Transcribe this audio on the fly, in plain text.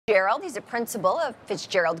Fitz-Gerald. He's a principal of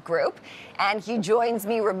Fitz-Gerald Group, and he joins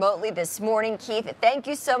me remotely this morning. Keith, thank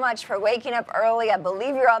you so much for waking up early. I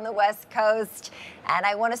believe you're on the West Coast, and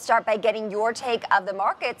I want to start by getting your take of the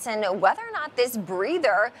markets and whether or not this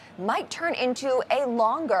breather might turn into a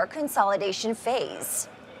longer consolidation phase.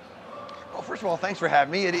 Well, first of all, thanks for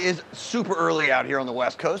having me. It is super early out here on the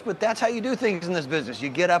West Coast, but that's how you do things in this business. You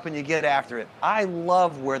get up and you get after it. I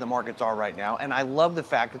love where the markets are right now, and I love the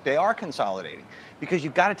fact that they are consolidating because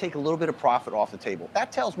you've got to take a little bit of profit off the table.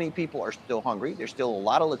 That tells me people are still hungry. There's still a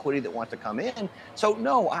lot of liquidity that wants to come in. So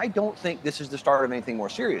no, I don't think this is the start of anything more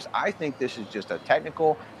serious. I think this is just a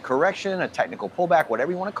technical correction, a technical pullback,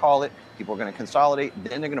 whatever you want to call it. People are going to consolidate,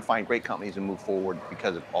 then they're going to find great companies and move forward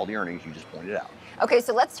because of all the earnings you just pointed out. Okay,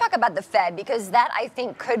 so let's talk about the Fed, because that, I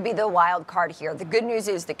think, could be the wild card here. The good news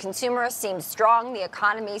is the consumer seems strong. The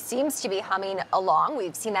economy seems to be humming along.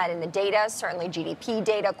 We've seen that in the data, certainly GDP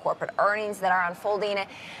data, corporate earnings that are unfolding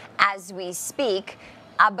as we speak.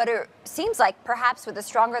 But it seems like perhaps with a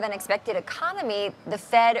stronger than expected economy, the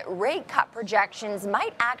Fed rate cut projections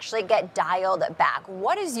might actually get dialed back.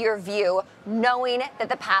 What is your view, knowing that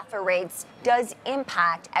the path for rates does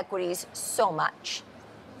impact equities so much?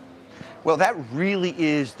 Well, that really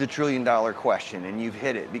is the trillion-dollar question, and you've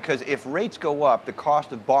hit it. Because if rates go up, the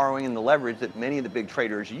cost of borrowing and the leverage that many of the big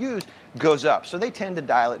traders use goes up. So they tend to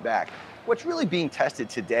dial it back. What's really being tested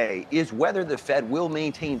today is whether the Fed will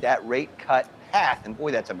maintain that rate cut path. And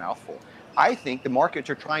boy, that's a mouthful. I think the markets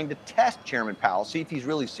are trying to test Chairman Powell, see if he's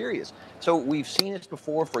really serious. So we've seen this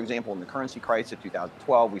before, for example, in the currency crisis of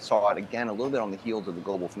 2012. We saw it again a little bit on the heels of the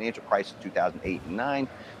global financial crisis of 2008 and 9.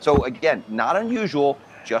 So again, not unusual,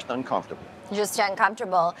 just uncomfortable. Just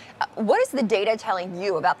uncomfortable. What is the data telling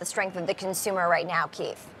you about the strength of the consumer right now,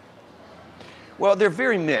 Keith? Well, they're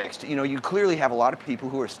very mixed. You know, you clearly have a lot of people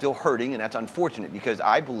who are still hurting, and that's unfortunate because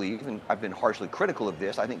I believe, and I've been harshly critical of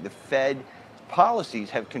this, I think the Fed policies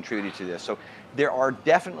have contributed to this. So there are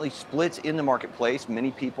definitely splits in the marketplace.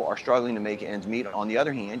 Many people are struggling to make ends meet. On the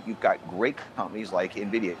other hand, you've got great companies like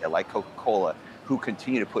NVIDIA, like Coca-Cola, who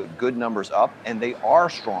continue to put good numbers up, and they are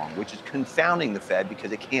strong, which is confounding the Fed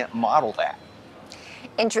because it can't model that.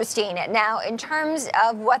 Interesting. Now, in terms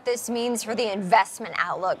of what this means for the investment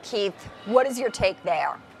outlook, Keith, what is your take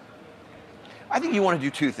there? I think you want to do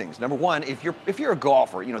two things. Number one, if you're a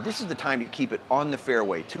golfer, you know, this is the time to keep it on the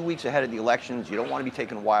fairway. 2 weeks ahead of the elections, you don't want to be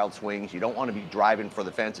taking wild swings. You don't want to be driving for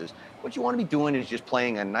the fences. What you want to be doing is just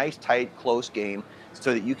playing a nice, tight, close game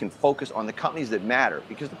so that you can focus on the companies that matter.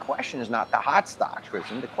 Because the question is not the hot stocks,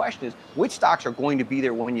 Kristen. The question is which stocks are going to be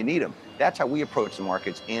there when you need them. That's how we approach the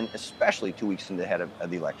markets, and especially 2 weeks ahead of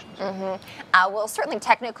the elections. Well, certainly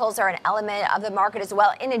technicals are an element of the market as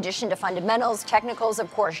well, in addition to fundamentals. Technicals, of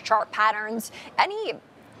course, chart patterns.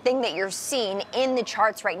 Anything that you're seeing in the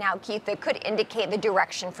charts right now, Keith, that could indicate the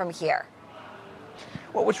direction from here?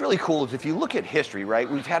 Well, what's really cool is if you look at history, right,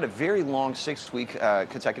 we've had a very long 6-week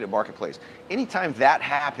consecutive marketplace. Anytime that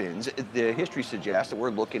happens, the history suggests that we're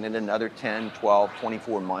looking at another 10, 12,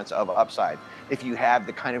 24 months of upside. If you have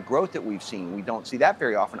the kind of growth that we've seen, we don't see that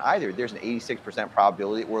very often either. There's an 86%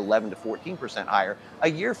 probability that we're 11 to 14% higher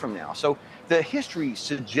a year from now. So the history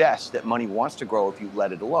suggests that money wants to grow if you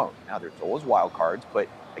let it alone. Now, there's always wild cards, but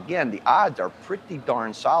again, the odds are pretty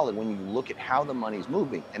darn solid when you look at how the money's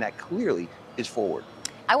moving, and that clearly is forward.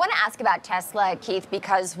 I want to ask about Tesla, Keith,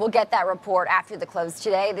 because we'll get that report after the close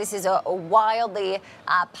today. This is a wildly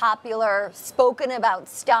popular, spoken about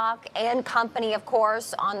stock and company, of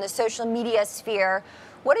course, on the social media sphere.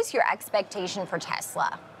 What is your expectation for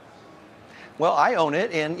Tesla? Well, I own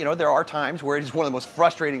it, and you know there are times where it is one of the most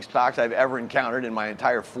frustrating stocks I've ever encountered in my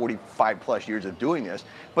entire 45 plus years of doing this.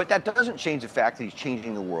 But that doesn't change the fact that he's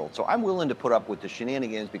changing the world. So I'm willing to put up with the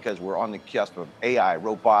shenanigans because we're on the cusp of AI,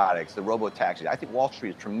 robotics, the robo-taxis. I think Wall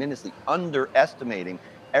Street is tremendously underestimating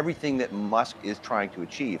everything that Musk is trying to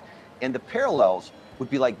achieve. And the parallels would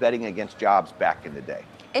be like betting against Jobs back in the day.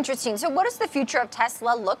 Interesting. So what does the future of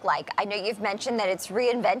Tesla look like? I know you've mentioned that it's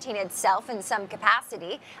reinventing itself in some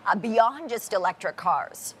capacity beyond just electric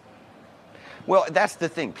cars. Well, that's the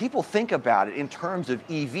thing. People think about it in terms of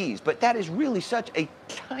EVs, but that is really such a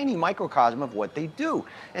tiny microcosm of what they do.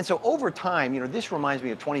 And so over time, you know, this reminds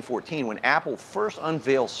me of 2014 when Apple first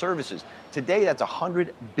unveiled services. Today, that's a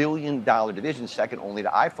 $100 billion division, second only to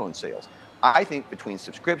iPhone sales. I think between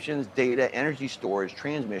subscriptions, data, energy storage,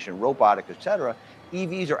 transmission, robotics, etc.,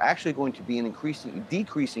 EVs are actually going to be an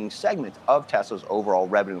decreasing segment of Tesla's overall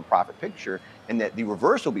revenue and profit picture, and that the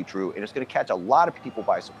reverse will be true, and it's going to catch a lot of people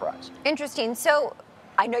by surprise. Interesting. So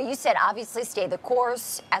I know you said obviously stay the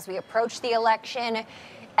course as we approach the election.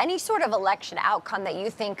 Any sort of election outcome that you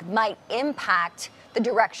think might impact the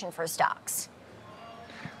direction for stocks?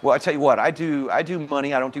 Well, I tell you what, I do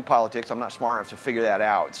money. I don't do politics. I'm not smart enough to figure that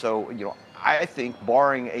out. So, I think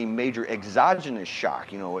barring a major exogenous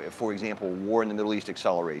shock, if, for example, war in the Middle East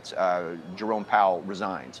accelerates, Jerome Powell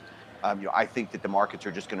resigns, I think that the markets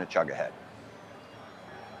are just going to chug ahead.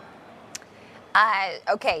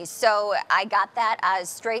 Okay, so I got that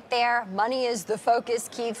straight there. Money is the focus,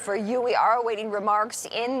 Keith, for you. We are awaiting remarks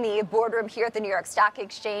in the boardroom here at the New York Stock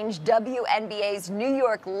Exchange. WNBA's New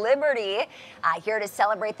York Liberty here to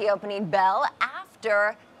celebrate the opening bell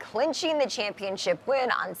after clinching the championship win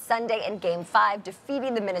on Sunday in Game 5,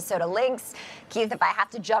 defeating the Minnesota Lynx. Keith, if I have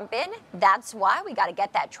to jump in, that's why we got to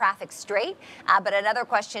get that traffic straight. But another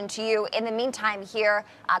question to you. In the meantime here,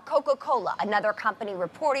 Coca-Cola, another company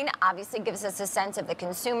reporting, obviously gives us a sense of the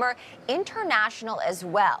consumer, international as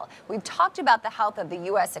well. We've talked about the health of the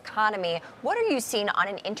U.S. economy. What are you seeing on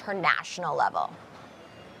an international level?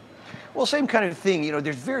 Well, same kind of thing.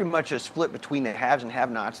 There's very much a split between the haves and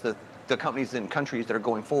have-nots. The companies and countries that are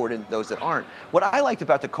going forward and those that aren't. What I liked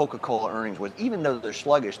about the Coca-Cola earnings was even though they're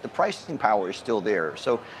sluggish, the pricing power is still there.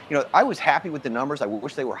 So, I was happy with the numbers. I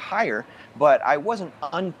wish they were higher, but I wasn't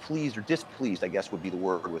unpleased or displeased, I guess would be the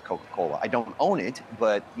word with Coca-Cola. I don't own it,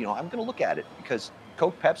 but, I'm going to look at it because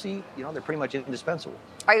Coke, Pepsi, they're pretty much indispensable.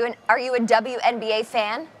 Are you a WNBA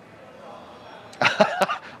fan?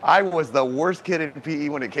 I was the worst kid in PE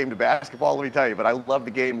when it came to basketball, let me tell you, but I love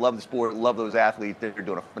the game, love the sport, love those athletes. They're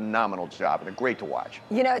doing a phenomenal job and they're great to watch.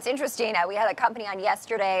 It's interesting. We had a company on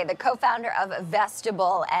yesterday, the co-founder of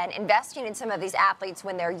Vestable, and investing in some of these athletes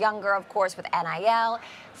when they're younger, of course, with NIL,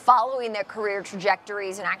 following their career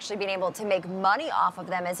trajectories and actually being able to make money off of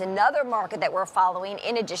them is another market that we're following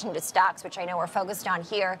in addition to stocks, which I know we're focused on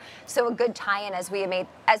here. So a good tie-in as we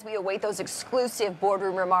await those exclusive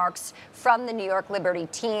boardroom remarks from the New York Liberty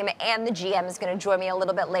team, and the GM is going to join me a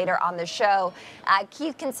little bit later on the show.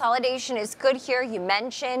 Keith, consolidation is good here. You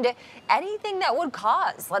mentioned anything that would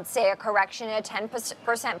cause, let's say, a correction, a 10%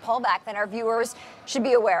 pullback that our viewers should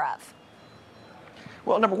be aware of.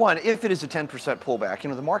 Well, number one, if it is a 10% pullback,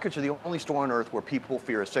 the markets are the only store on earth where people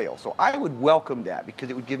fear a sale. So I would welcome that because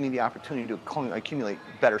it would give me the opportunity to accumulate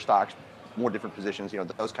better stocks, more different positions,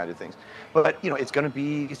 those kind of things. But, it's going to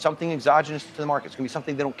be something exogenous to the market. It's going to be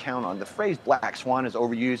something they don't count on. The phrase black swan is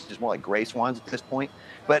overused. It's more like gray swans at this point.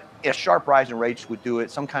 But a sharp rise in rates would do it.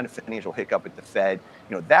 Some kind of financial hiccup at the Fed,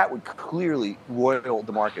 that would clearly roil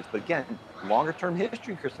the markets. But again, longer term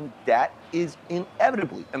history, Kristen, that is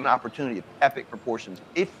inevitably an opportunity of epic proportions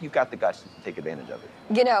if you've got the guts to take advantage of it.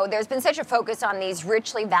 There's been such a focus on these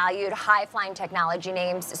richly valued, high-flying technology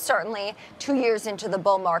names. Certainly 2 years into the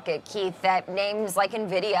bull market, Keith, that names like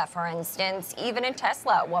NVIDIA, for instance, even in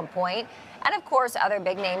Tesla at one point, and of course other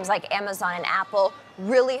big names like Amazon and Apple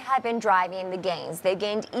really have been driving the gains. They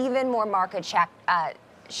gained even more market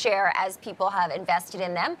share as people have invested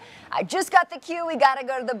in them. I just got the cue. We got to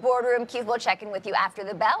go to the boardroom. Keith, we'll check in with you after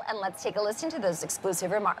the bell, and let's take a listen to those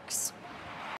exclusive remarks.